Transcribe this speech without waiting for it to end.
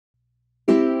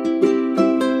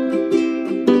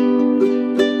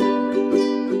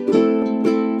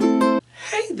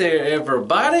there,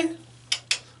 everybody.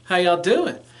 How y'all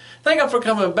doing? Thank you for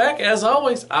coming back. As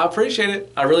always, I appreciate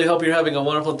it. I really hope you're having a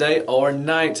wonderful day or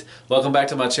night. Welcome back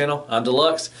to my channel. I'm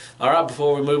Deluxe. Alright,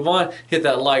 before we move on, hit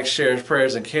that like, shares,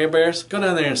 prayers, and Care Bears. Go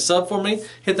down there and sub for me.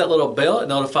 Hit that little bell. It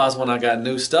notifies when I got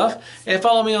new stuff. And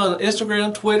follow me on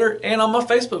Instagram, Twitter, and on my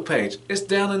Facebook page. It's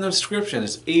down in the description.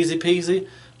 It's easy peasy.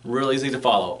 Real easy to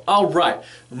follow. Alright,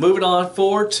 moving on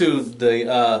forward to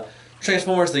the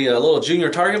Transformers, the little junior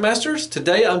Targetmasters.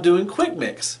 Today I'm doing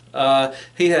Quickmix.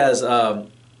 He has...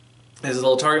 his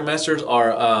little Targetmasters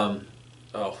are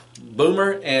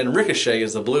Boomer, and Ricochet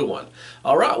is the blue one.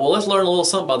 Alright, well let's learn a little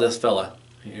something about this fella.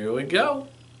 Here we go.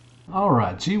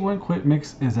 Alright, G1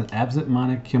 Quickmix is an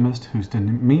absent-minded chemist whose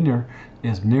demeanor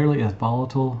is nearly as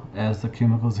volatile as the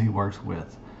chemicals he works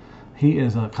with. He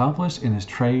is accomplished in his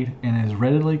trade and is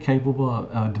readily capable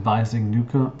of devising new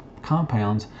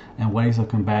compounds and ways of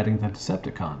combating the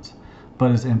Decepticons.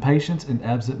 But his impatience and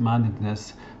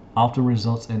absent-mindedness often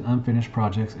results in unfinished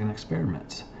projects and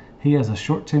experiments. He has a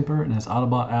short temper, and his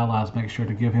Autobot allies make sure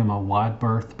to give him a wide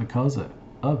berth because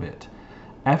of it.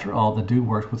 After all, the dude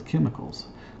works with chemicals.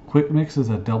 Quickmix is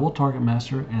a double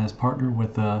Targetmaster and is partnered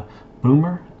with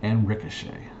Boomer and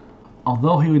Ricochet.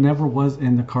 Although he never was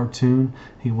in the cartoon,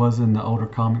 he was in the older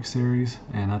comic series,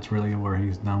 and that's really where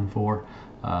he's known for.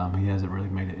 He hasn't really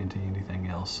made it into anything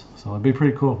else. So it'd be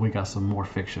pretty cool if we got some more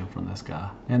fiction from this guy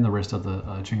and the rest of the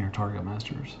junior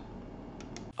Targetmasters.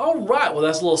 Alright, well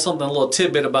that's a little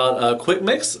tidbit about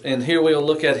Quickmix. And here we'll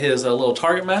look at his little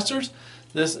Targetmasters.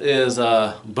 This is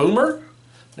Boomer.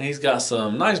 And he's got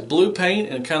some nice blue paint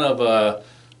and kind of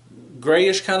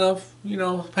grayish kind of,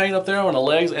 paint up there on the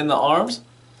legs and the arms.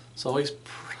 So he's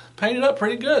painted up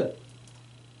pretty good.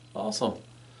 Awesome.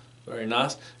 Very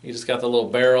nice. He just got the little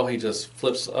barrel. He just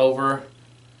flips over.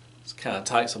 It's kind of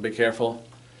tight, so be careful.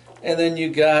 And then you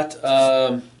got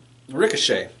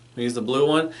Ricochet. He's the blue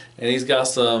one, and he's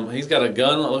got a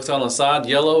gun that looks on the side,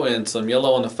 yellow, and some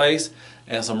yellow on the face,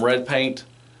 and some red paint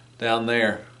down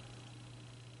there.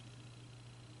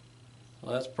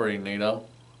 Well, that's pretty neato.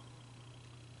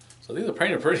 So these are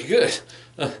painted pretty good.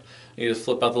 You just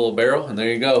flip out the little barrel, and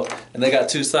there you go. And they got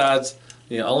two sides.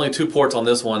 Only two ports on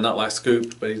this one, not like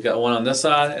Scoop, but he's got one on this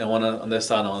side and one on this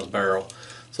side on his barrel.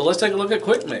 So let's take a look at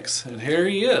Quickmix, and here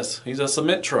he is. He's a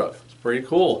cement truck. It's pretty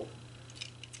cool.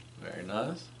 Very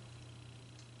nice.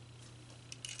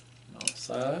 And on the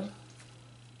side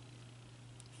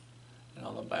and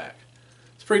on the back.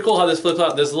 It's pretty cool how this flips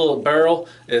out. This little barrel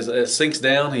it sinks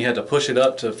down. He had to push it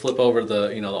up to flip over the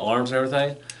the arms and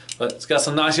everything. But it's got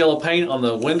some nice yellow paint on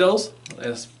the windows.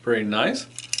 That's pretty nice.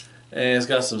 And it's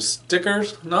got some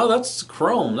stickers. No, that's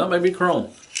chrome. That may be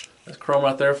chrome. That's chrome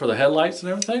right there for the headlights and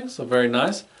everything. So very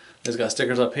nice. It's got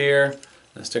stickers up here,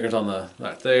 and stickers on the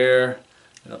right there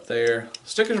and up there.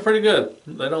 Stickers are pretty good.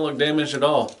 They don't look damaged at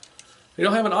all. You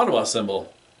don't have an Autobot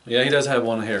symbol. Yeah, he does have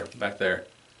one here, back there.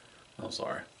 I'm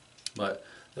sorry, but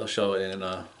they'll show it in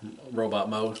robot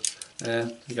mode.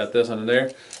 And you got this under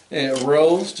there, and it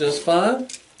rolls just fine.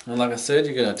 And like I said,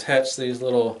 you can attach these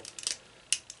little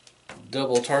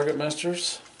double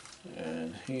Targetmasters,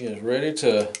 and he is ready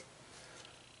to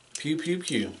pew pew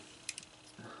pew.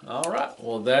 Alright,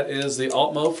 well that is the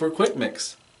alt mode for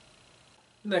Quickmix.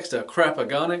 Next to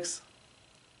Crapagonics,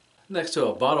 next to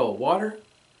a bottle of water,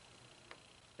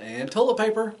 and toilet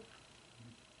paper.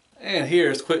 And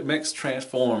here's Quickmix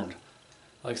transformed.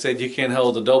 Like I said, you can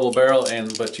hold the double barrel,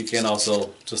 but you can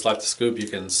also, just like the Scoop, you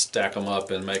can stack them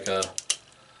up and make a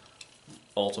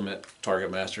ultimate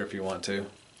Targetmaster if you want to.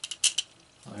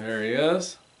 There he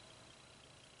is.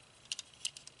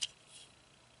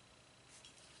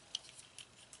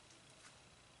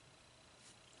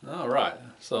 Alright,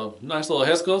 so nice little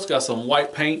head sculpt. It's got some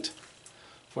white paint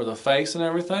for the face and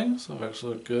everything, so it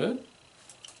actually looks good.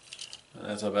 And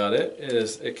that's about it.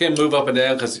 It can move up and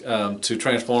down because to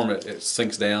transform it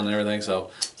sinks down and everything, so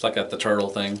it's like at the turtle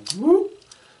thing. Whoop.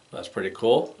 That's pretty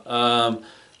cool.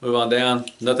 Move on down,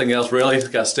 nothing else really. It's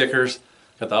got stickers.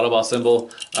 Got the Autobot symbol.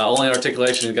 Only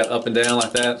articulation, you got up and down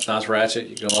like that. It's nice ratchet.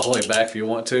 You can go all the way back if you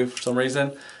want to for some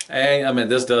reason. And I mean,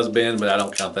 this does bend, but I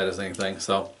don't count that as anything.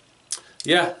 So,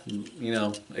 yeah,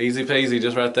 easy peasy,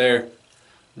 just right there.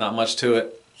 Not much to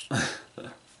it.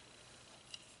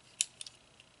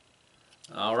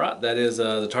 All right, that is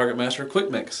the Targetmaster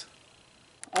Quickmix.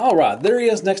 All right, there he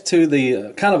is next to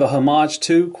the kind of a homage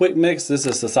to Quickmix. This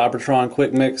is the Cybertron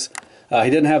Quickmix. He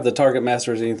didn't have the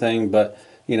Targetmasters or anything, but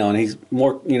and he's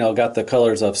more, got the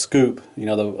colors of Scoop,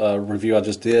 the review I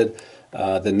just did,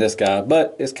 than this guy.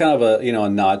 But it's kind of a, a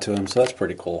nod to him, so that's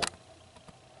pretty cool.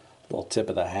 Little tip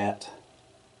of the hat.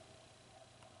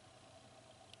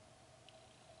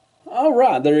 All All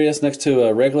right, there he is next to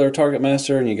a regular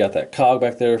Targetmaster, and you got that cog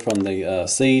back there from the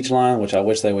Siege line, which I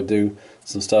wish they would do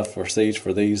some stuff for Siege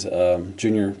for these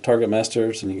junior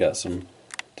Targetmasters, and you got some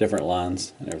different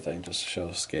lines and everything just to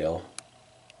show scale.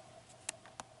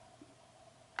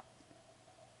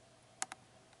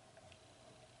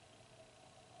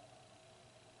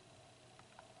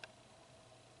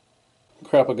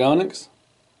 Crapagonics,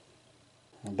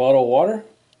 a bottle of water,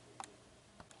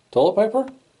 toilet paper,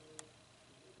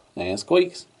 and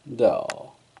Squeaks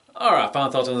doll. Alright, final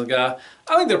thoughts on this guy.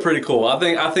 I think they're pretty cool. I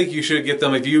think you should get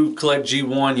them if you collect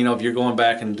G1, you know, if you're going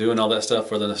back and doing all that stuff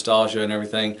for the nostalgia and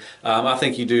everything. I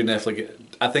think you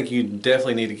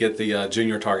definitely need to get the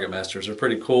junior Targetmasters. They're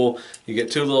pretty cool. You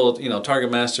get two little, you know,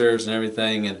 Targetmasters and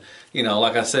everything, and you know,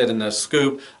 like I said in the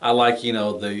scoop, I like, you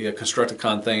know, the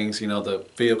Constructicon things, you know, the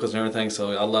vehicles and everything.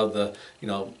 So I love the, you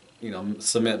know,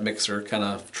 cement mixer kind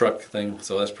of truck thing,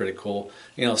 so that's pretty cool.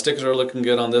 You know, stickers are looking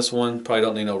good on this one. Probably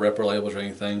don't need no repro labels or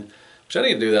anything, which I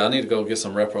need to do that. I need to go get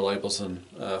some repro labels and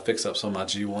fix up some of my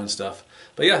G1 stuff.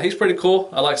 But yeah, he's pretty cool.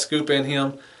 I like Scoop and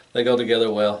him. They go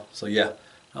together well, so yeah.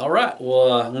 Alright,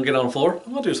 well, I'm going to get on the floor.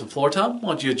 I'm going to do some floor time. I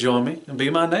want you to join me and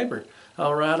be my neighbor.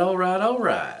 Alright, alright,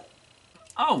 alright.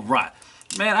 Alright.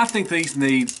 Man, I think these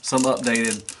need some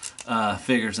updated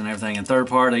figures and everything in third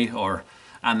party, or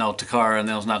I know Takara and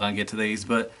them's not going to get to these,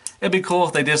 but it'd be cool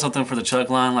if they did something for the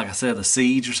Chuck line, like I said, the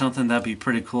Siege or something. That'd be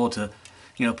pretty cool to,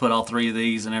 you know, put all three of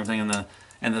these and everything in the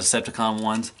Decepticon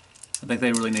ones. I think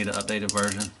they really need an updated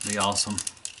version. It'd be awesome.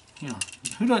 You know,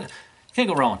 you can't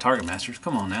go wrong with Targetmasters.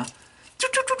 Come on now.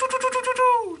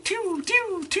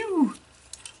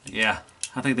 Yeah,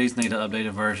 I think these need an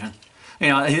updated version. You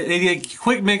know,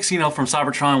 Quickmix, you know, from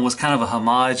Cybertron was kind of a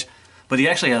homage, but he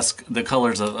actually has the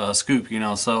colors of Scoop, you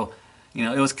know, so, you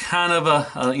know, it was kind of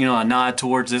a you know, a nod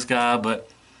towards this guy, but,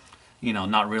 you know,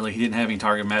 not really. He didn't have any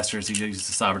Targetmasters. He used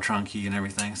the Cybertron key and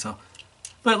everything, so.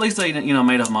 But at least they, you know,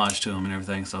 made a homage to him and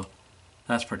everything, so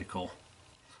that's pretty cool.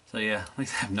 So yeah, at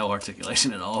least I have no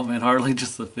articulation at all, man. Hardly,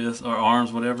 just the fists or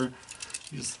arms, whatever.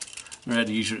 You just had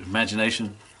to use your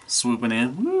imagination swooping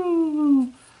in.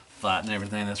 Woo! Fighting and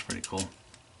everything. That's pretty cool.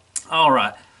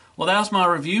 Alright, well, that was my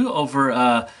review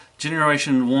over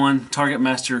Generation 1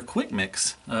 Targetmaster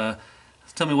Quickmix.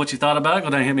 Tell me what you thought about it. Go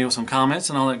down and hit me with some comments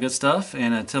and all that good stuff.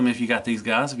 And tell me if you got these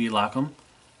guys, if you like them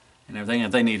and everything.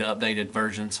 If they need updated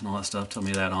versions and all that stuff, tell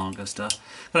me that, all good stuff.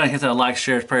 Go down and hit that like,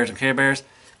 shares, prayers, and Care Bears.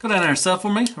 Go down there and sub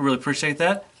for me. I really appreciate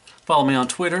that. Follow me on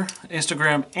Twitter,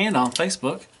 Instagram, and on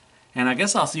Facebook. And I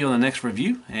guess I'll see you on the next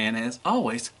review. And as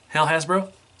always, Hell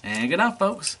Hasbro, and good night,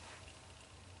 folks.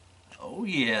 Oh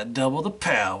yeah, double the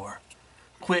power.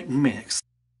 Quickmix.